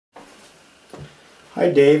Hi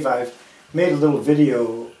Dave, I've made a little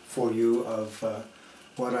video for you of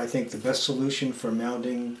what I think the best solution for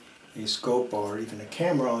mounting a scope or even a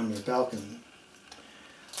camera on your balcony.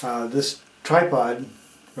 This tripod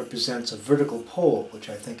represents a vertical pole, which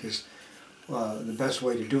I think is the best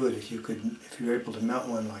way to do it if you're able to mount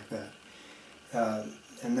one like that.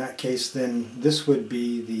 In that case, then this would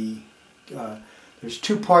be there's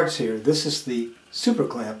two parts here. This is the super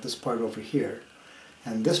clamp, this part over here,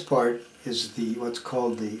 and this part is what's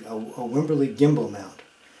called a Wimberley gimbal mount.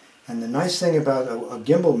 And the nice thing about a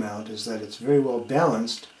gimbal mount is that it's very well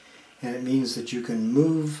balanced, and it means that you can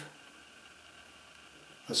move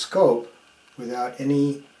a scope without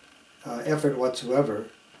any effort whatsoever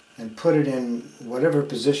and put it in whatever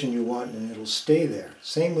position you want and it'll stay there.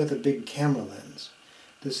 Same with a big camera lens.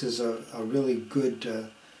 This is a really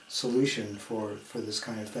good solution for this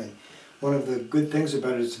kind of thing. One of the good things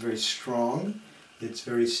about it is it's very strong, it's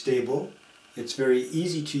very stable, it's very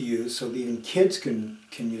easy to use, so that even kids can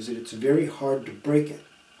use it. It's very hard to break it.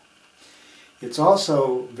 It's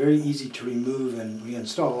also very easy to remove and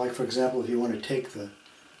reinstall. Like, for example, if you want to take the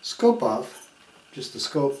scope off, just the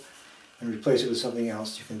scope, and replace it with something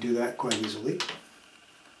else, you can do that quite easily.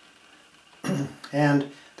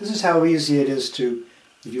 And this is how easy it is to,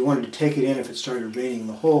 if you wanted to take it in, if it started raining,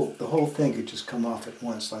 the whole thing could just come off at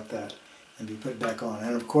once like that and be put back on.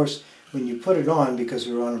 And of course, when you put it on, because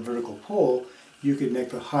we're on a vertical pole, you could make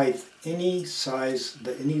the height any size,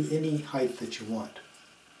 any height that you want.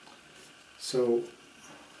 So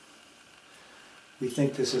we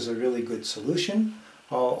think this is a really good solution.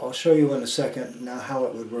 I'll show you in a second now how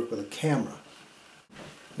it would work with a camera.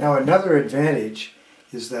 Now, another advantage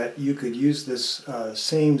is that you could use this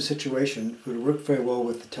same situation. It would work very well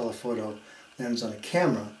with the telephoto lens on a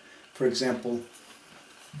camera. For example,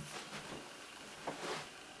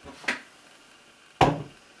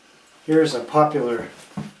 here's a popular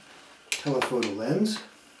telephoto lens.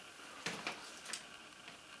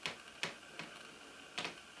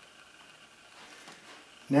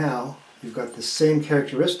 Now you've got the same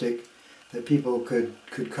characteristic that people could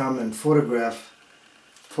come and photograph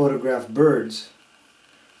birds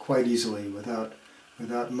quite easily without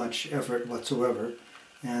much effort whatsoever,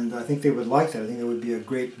 and I think they would like that. I think it would be a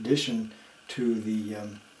great addition to the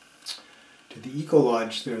Eco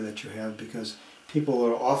Lodge there that you have, because people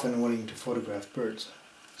are often wanting to photograph birds.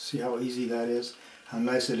 See how easy that is? How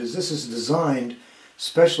nice it is. This is designed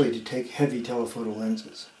specially to take heavy telephoto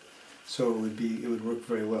lenses, so it would work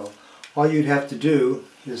very well. All you'd have to do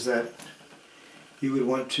is that you would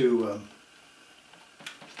want to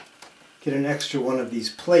get an extra one of these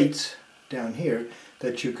plates down here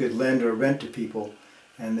that you could lend or rent to people,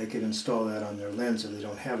 and they could install that on their lens if they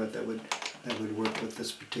don't have it. That would work with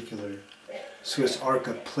this particular Swiss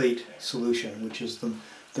Arca plate solution, which is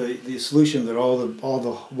the solution that all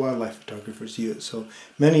the wildlife photographers use. So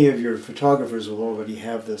many of your photographers will already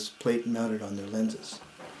have this plate mounted on their lenses.